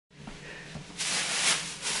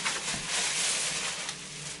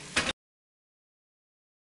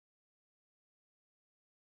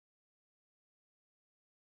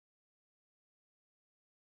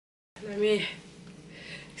let me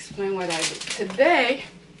explain what I do. Today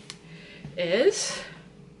is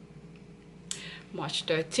March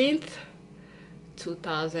 13th,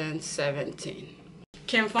 2017.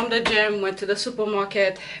 Came from the gym, went to the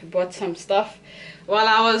supermarket, bought some stuff. While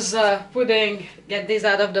I was get these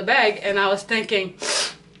out of the bag, and I was thinking,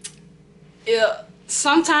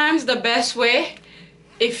 sometimes the best way,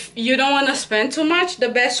 if you don't want to spend too much, the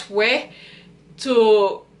best way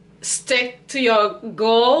to stick to your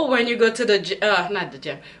goal when you go to the not the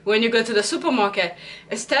gym, when you go to the supermarket,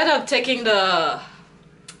 instead of taking the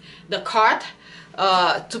cart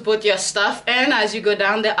to put your stuff in as you go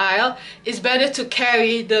down the aisle, it's better to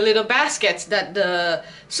carry the little baskets that the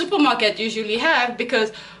supermarket usually have,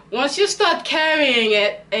 because once you start carrying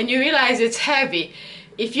it and you realize it's heavy,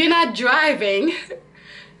 if you're not driving,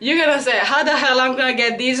 you're gonna say, how the hell I'm gonna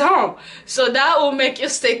get these home? So that will make you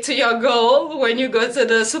stick to your goal when you go to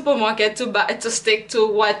the supermarket to stick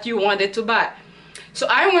to what you wanted to buy. So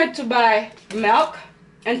I went to buy milk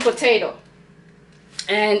and potato,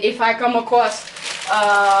 and if I come across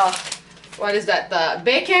what is that, the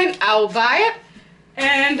bacon, I'll buy it.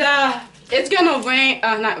 And it's gonna rain,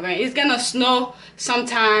 not rain, it's gonna snow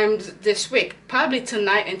sometimes this week, probably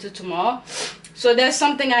tonight into tomorrow. So there's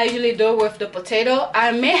something I usually do with the potato.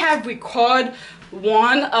 I may have recorded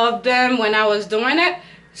one of them when I was doing it.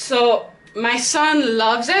 So my son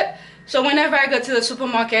loves it. So whenever I go to the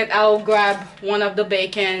supermarket, I'll grab one of the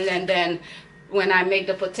bacon, and then when I make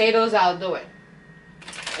the potatoes, I'll do it.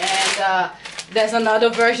 And there's another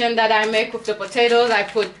version that I make with the potatoes. I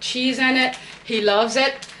put cheese in it. He loves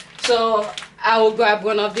it. So I will grab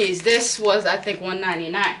one of these. This was, I think,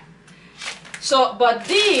 $1.99. So, but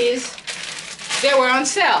these, they were on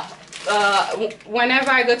sale. Whenever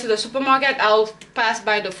I go to the supermarket, I'll pass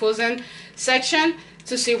by the frozen section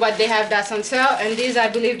to see what they have that's on sale. And these, I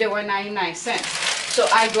believe, they were 99 cents. So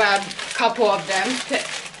I grabbed a couple of them.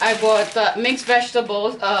 I bought mixed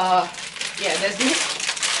vegetables. Yeah, there's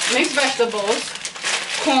mixed vegetables,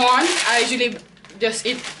 corn. I usually just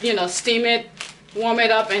eat, steam it, warm it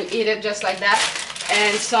up, and eat it just like that.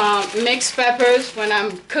 And some mixed peppers when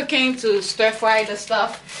I'm cooking to stir fry the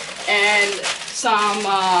stuff, and some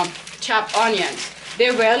chopped onions. They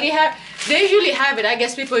usually have it. I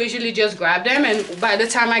guess people usually just grab them, and by the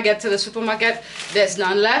time I get to the supermarket, there's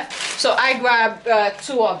none left. So I grabbed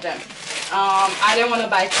 2 of them. I didn't want to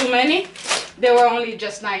buy too many. They were only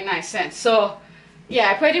just 99 cents. So yeah,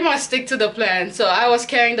 I pretty much stick to the plan. So I was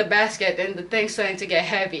carrying the basket, and the thing's starting to get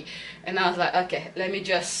heavy. And I was like, okay, let me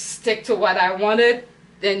just stick to what I wanted,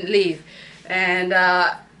 then leave. And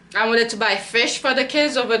I wanted to buy fish for the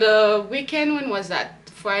kids over the weekend. When was that?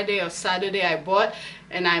 Friday or Saturday I bought,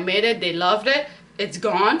 and I made it. They loved it. It's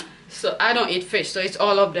gone. So I don't eat fish. So it's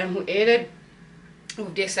all of them who ate it,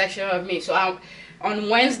 with the exception of me. So on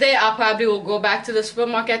Wednesday, I probably will go back to the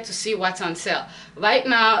supermarket to see what's on sale. Right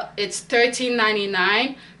now, it's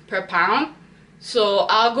 $13.99 per pound. So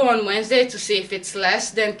I'll go on Wednesday to see if it's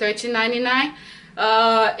less than $13.99.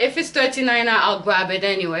 If it's $13.99, I'll grab it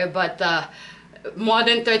anyway. But more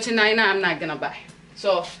than $13.99, I'm not gonna buy.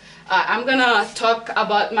 So I'm gonna talk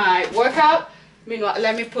about my workout. Meanwhile,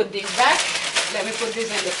 let me put these back. Let me put these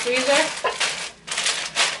in the freezer.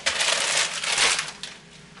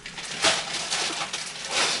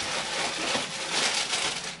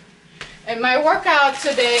 And my workout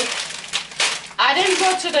today, I didn't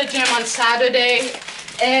go to the gym on Saturday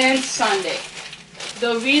and Sunday.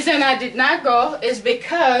 The reason I did not go is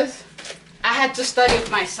because I had to study with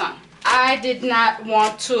my son. I did not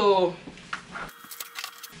want to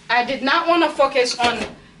focus on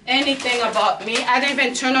anything about me. I didn't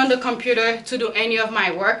even turn on the computer to do any of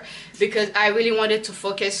my work, because I really wanted to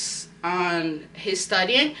focus on his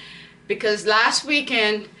studying. Because last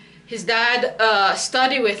weekend, his dad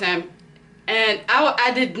studied with him. And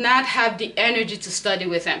I did not have the energy to study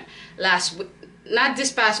with him not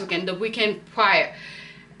this past weekend, the weekend prior.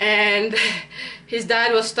 And his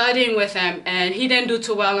dad was studying with him, and he didn't do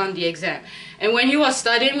too well on the exam. And when he was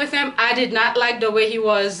studying with him, I did not like the way he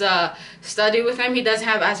was studying with him. He doesn't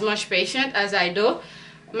have as much patience as I do.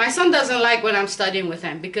 My son doesn't like when I'm studying with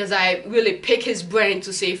him, because I really pick his brain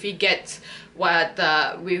to see if he gets what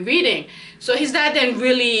we're reading. So his dad didn't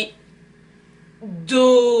really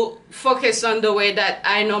do focus on the way that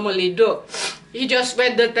I normally do. He just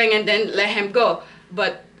read the thing and then let him go.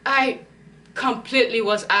 But I completely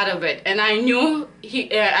was out of it, and I knew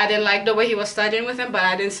I didn't like the way he was studying with him, but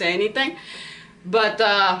I didn't say anything. But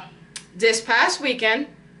this past weekend,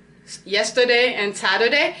 yesterday and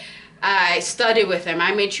Saturday, I studied with him.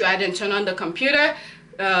 I made sure I didn't turn on the computer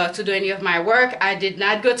to do any of my work. I did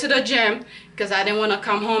not go to the gym, because I didn't want to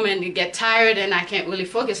come home and get tired and I can't really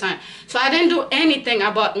focus on it. So I didn't do anything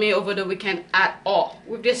about me over the weekend at all,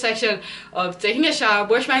 with the exception of taking a shower,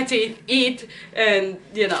 brush my teeth, eat, and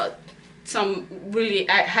you know, some really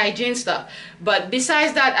hygiene stuff. But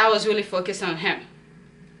besides that, I was really focused on him.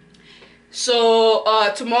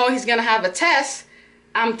 So tomorrow he's gonna have a test.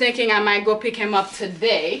 I'm thinking I might go pick him up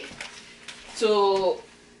today to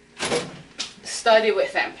study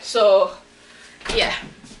with him. So yeah,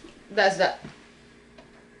 that's that.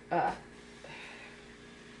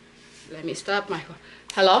 Let me stop my phone.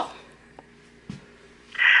 Hello?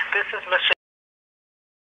 This is Mr.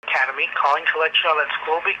 Academy calling to let you know that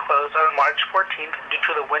school will be closed on March 14th due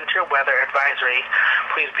to the winter weather advisory.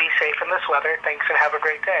 Please be safe in this weather. Thanks and have a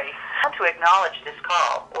great day. To acknowledge this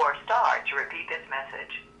call or star to repeat this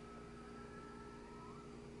message.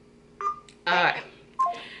 Alright.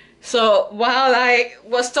 So while I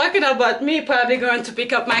was talking about me probably going to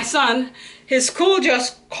pick up my son, his school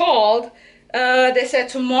just called. They said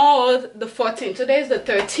tomorrow, the 14th. Today is the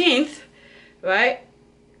 13th, right?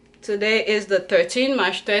 Today is the 13th,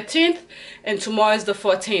 March 13th, and tomorrow is the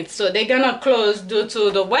 14th. So they're gonna close due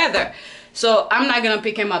to the weather. So I'm not gonna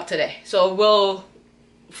pick him up today. So we'll,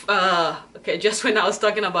 okay, just when I was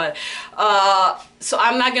talking about it. So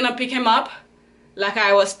I'm not gonna pick him up like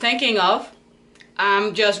I was thinking of.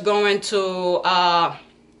 I'm just going to,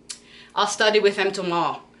 I'll study with him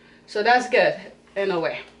tomorrow. So that's good, in a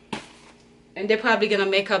way. And they're probably gonna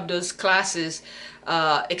make up those classes,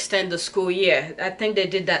 extend the school year. I think they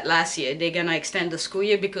did that last year. They're gonna extend the school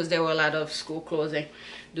year because there were a lot of school closing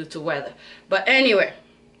due to weather. But anyway,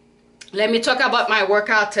 let me talk about my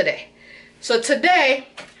workout today. So today,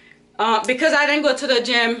 because I didn't go to the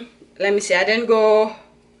gym, let me see, I didn't go,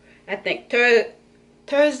 I think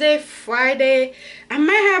Thursday, Friday. I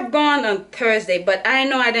might have gone on Thursday, but I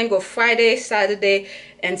know I didn't go Friday, Saturday,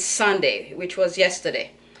 and Sunday, which was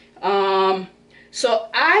yesterday. So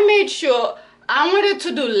I made sure I wanted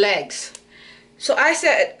to do legs. So I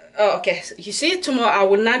said, oh, okay, so you see, tomorrow I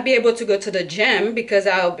will not be able to go to the gym because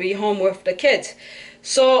I'll be home with the kids.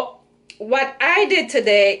 So what I did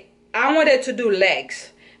today, I wanted to do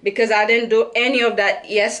legs because I didn't do any of that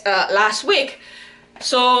last week.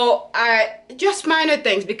 So I just minor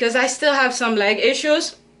things because I still have some leg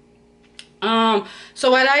issues. So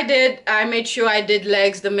what I did, I made sure I did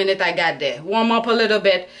legs the minute I got there. Warm up a little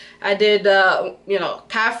bit. I did, you know,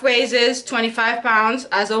 calf raises, 25 pounds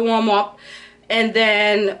as a warm up. And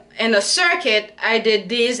then in a circuit, I did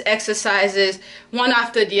these exercises one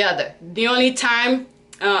after the other. The only time,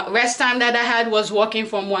 rest time that I had was walking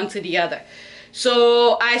from one to the other.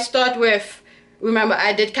 So I start with, remember,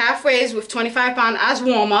 I did calf raise with 25 pounds as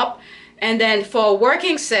warm up. And then for a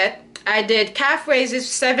working set, I did calf raises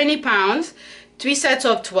 70 pounds, 3 sets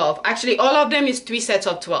of 12. Actually, all of them is 3 sets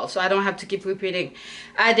of 12, so I don't have to keep repeating.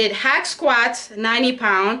 I did hack squats, 90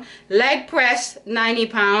 pounds, leg press, 90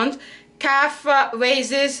 pounds, calf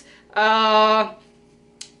raises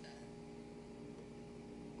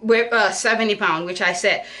with 70 pounds, which I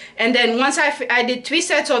said. And then once I did 3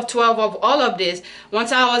 sets of 12 of all of this.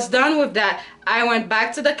 Once I was done with that, I went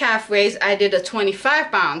back to the calf raise. I did a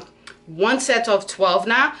 25 pounds. 1 set of 12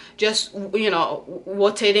 now, just, you know,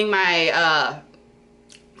 rotating my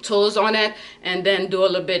toes on it, and then do a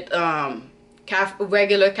little bit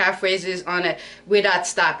regular calf raises on it without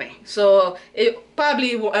stopping. So it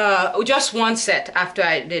probably just 1 set after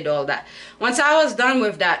I did all that. Once I was done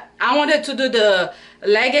with that, I wanted to do the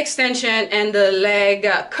leg extension and the leg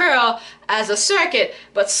curl as a circuit,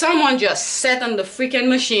 but someone just sat on the freaking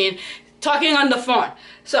machine talking on the phone.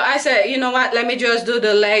 So I said, you know what, let me just do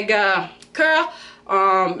the leg curl.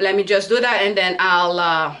 Let me just do that, and then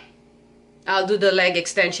I'll do the leg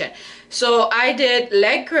extension. So I did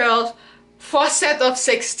leg curls, 4 sets of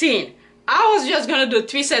 16. I was just gonna do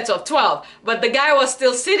 3 sets of 12, but the guy was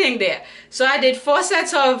still sitting there. So I did 4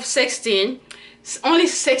 sets of 16, only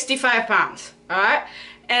 65 pounds, all right?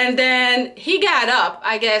 And then he got up,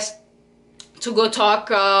 I guess, to go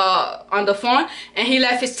talk on the phone, and he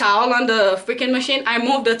left his towel on the freaking machine. I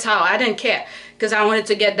moved the towel. I didn't care because I wanted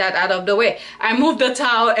to get that out of the way. I moved the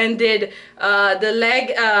towel and did the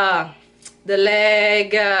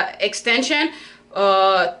leg extension,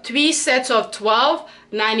 3 sets of 12,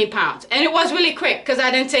 90 pounds. And it was really quick because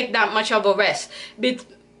I didn't take that much of a rest.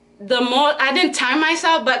 I didn't time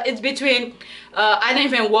myself, but it's between, I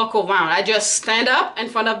didn't even walk around. I just stand up in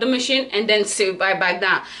front of the machine and then sit right back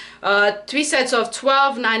down. 3 sets of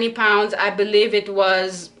 12, 90 pounds. I believe it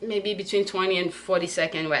was maybe between 20 and 40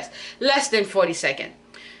 second rest. Less than 40 seconds.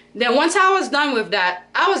 Then once I was done with that,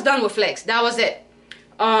 I was done with legs. That was it.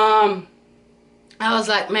 I was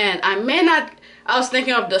like, man, I may not I was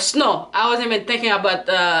thinking of the snow. I wasn't even thinking about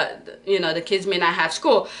you know, the kids may not have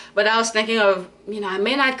school, but I was thinking of, you know, I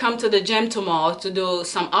may not come to the gym tomorrow to do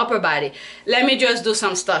some upper body. Let me just do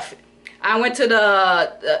some stuff. I went to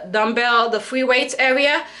the dumbbell, the free weights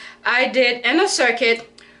area. I did in a circuit,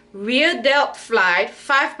 rear delt fly,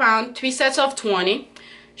 5 pound, 3 sets of 20,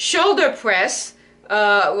 shoulder press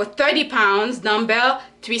with 30 pounds dumbbell,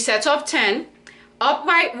 3 sets of 10,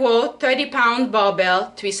 upright row, 30 pound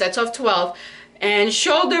barbell, 3 sets of 12, and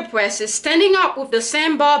shoulder presses standing up with the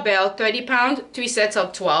same barbell, 30 pound, 3 sets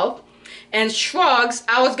of 12. And shrugs,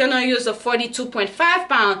 I was gonna use a 42.5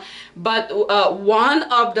 pound, but one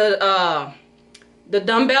of the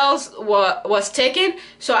dumbbells was taken,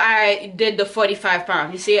 so I did the 45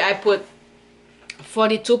 pound. You see, I put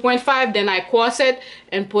 42.5, then I cross it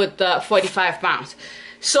and put 45 pounds.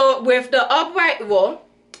 So with the upright row,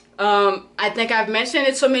 I think I've mentioned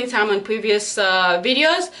it so many times on previous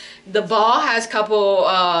videos, the ball has a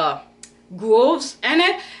couple grooves in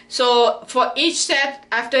it. So for each set,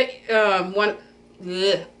 after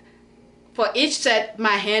for each set,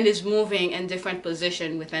 my hand is moving in different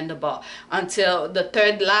position within the ball until the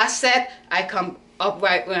third last set. I come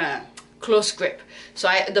upright, close grip. So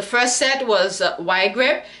the first set was wide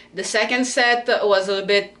grip. The second set was a little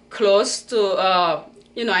bit close to,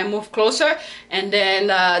 you know, I moved closer, and then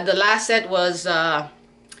the last set was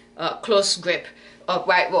close grip,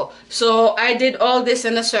 upright row. So I did all this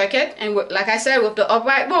in the circuit, and like I said, with the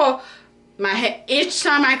upright row, each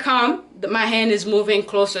time I come, my hand is moving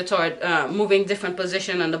closer toward, moving different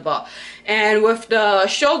position on the ball. And with the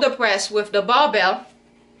shoulder press, with the barbell,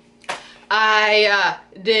 I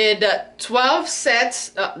did 12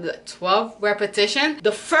 sets, 12 repetitions.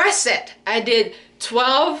 The first set, I did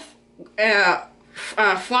 12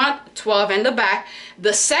 front, 12 in the back.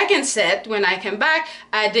 The second set, when I came back,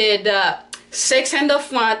 I did 6 in the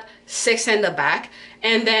front, 6 in the back.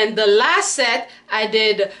 And then the last set, I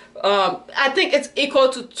did, I think it's equal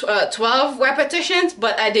to 12 repetitions,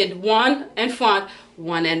 but I did 1 in front,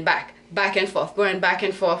 1 in back and forth, going back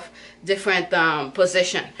and forth, different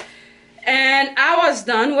position. And I was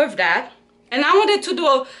done with that. And I wanted to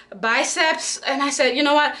do biceps, and I said, you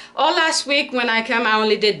know what, all last week when I came, I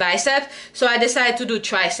only did biceps, so I decided to do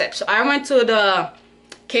triceps. So I went to the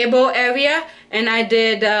cable area, and I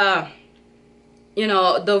did, you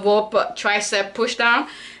know, the rope tricep push down.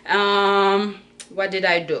 What did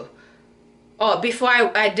I do? Oh, before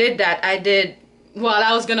I did that, I did, while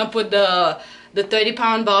I was gonna put the 30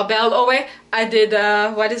 pound barbell away, I did,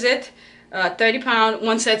 what is it? 30 pound,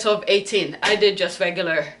 1 set of 18. I did just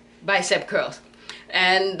regular bicep curls.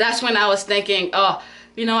 And that's when I was thinking, oh,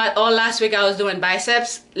 you know what, all last week I was doing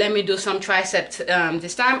biceps, let me do some triceps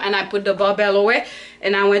this time. And I put the barbell away,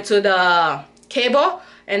 and I went to the cable,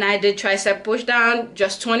 and I did tricep push down,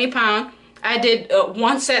 just 20 pound. I did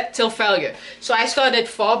 1 set till failure. So I started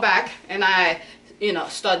fall back, and I, you know,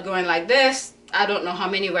 start going like this. I don't know how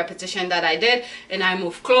many repetitions that I did, and I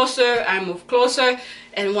move closer,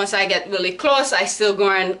 and once I get really close, I still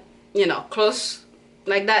going, you know, close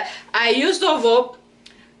like that. I use the rope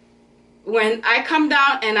when I come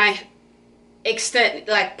down, and I extend,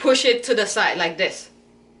 like push it to the side like this.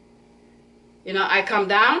 You know, I come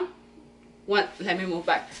down, let me move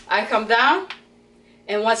back. I come down,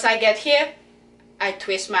 and once I get here, I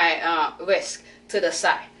twist my wrist to the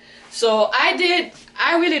side. So I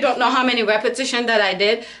really don't know how many repetitions that I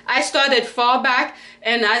did. I started fall back,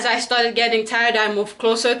 and as I started getting tired, I moved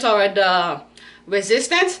closer toward the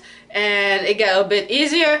resistance, and it got a bit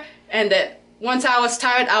easier. And then once I was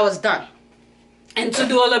tired, I was done. And to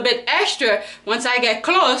do a little bit extra, once I get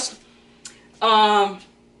close,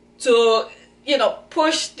 to, you know,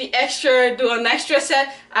 push the extra, do an extra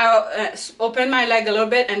set, I open my leg a little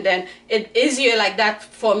bit, and then it's easier like that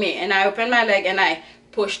for me. And I open my leg and I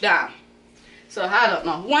push down. So I don't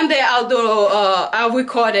know. One day I'll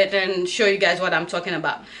record it and show you guys what I'm talking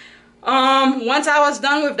about. Once I was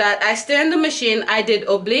done with that, I stayed in the machine. I did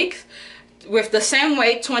obliques with the same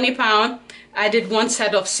weight, 20 pound. I did 1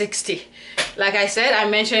 set of 60. Like I said, I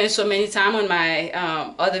mentioned it so many times on my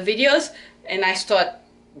other videos. And I start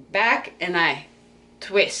back and I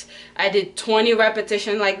twist. I did 20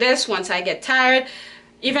 repetitions like this. Once I get tired,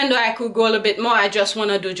 even though I could go a little bit more, I just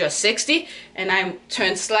want to do just 60. And I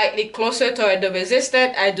turn slightly closer toward the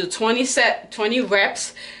resistance. I do 20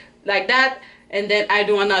 reps like that. And then I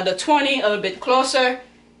do another 20, a little bit closer.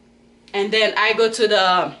 And then I go to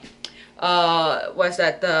the,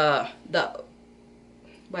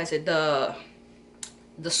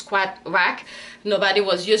 the squat rack. Nobody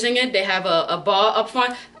was using it. They have a bar up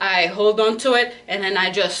front. I hold on to it, and then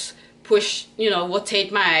I just push, you know,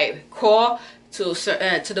 rotate my core to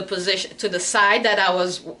the position, to the side that I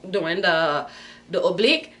was doing the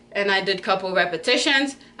oblique, and I did a couple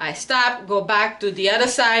repetitions. I stopped, go back to the other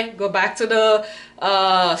side, go back to the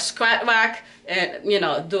squat rack, and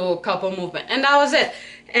do a couple movement, and that was it.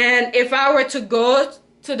 And if I were to go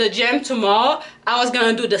to the gym tomorrow, I was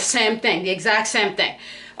gonna do the same thing, the exact same thing.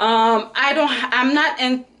 I'm not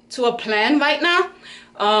into a plan right now.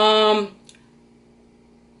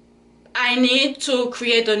 I need to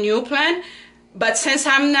create a new plan, but since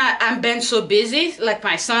I've been so busy, like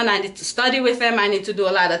my son, I need to study with him, I need to do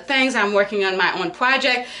a lot of things, I'm working on my own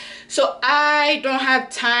project, so I don't have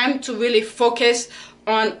time to really focus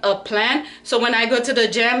on a plan. So when I go to the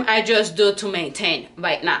gym, I just do to maintain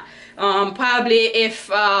right now. Probably if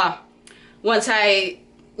once I'm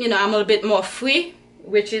a little bit more free,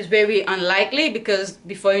 which is very unlikely because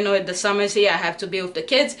before you know it, the summer's here, I have to be with the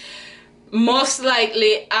kids. Most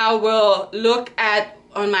likely I will look at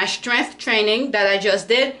on my strength training that I just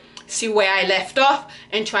did, see where I left off,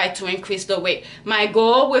 and try to increase the weight. My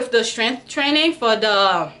goal with the strength training for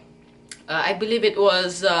the I believe it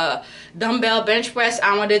was dumbbell bench press,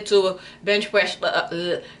 I wanted to bench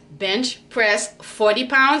press 40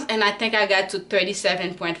 pounds, and I think I got to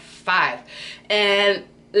 37.5. And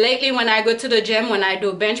lately when I go to the gym, when I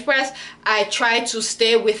do bench press, I try to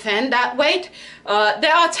stay within that weight.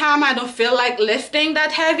 There are times I don't feel like lifting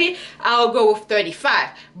that heavy, I'll go with 35,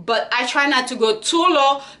 but I try not to go too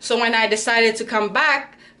low, so when I decided to come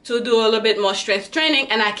back to do a little bit more strength training,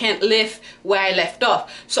 and I can't lift where I left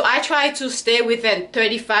off, so I try to stay within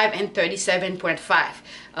 35 and 37.5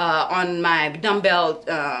 on my dumbbell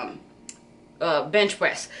bench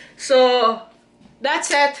press. So that's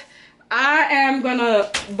it. I am gonna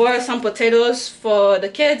boil some potatoes for the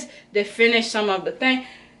kids. They finished some of the thing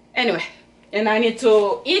anyway, and I need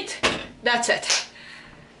to eat. That's it.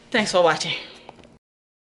 Thanks for watching.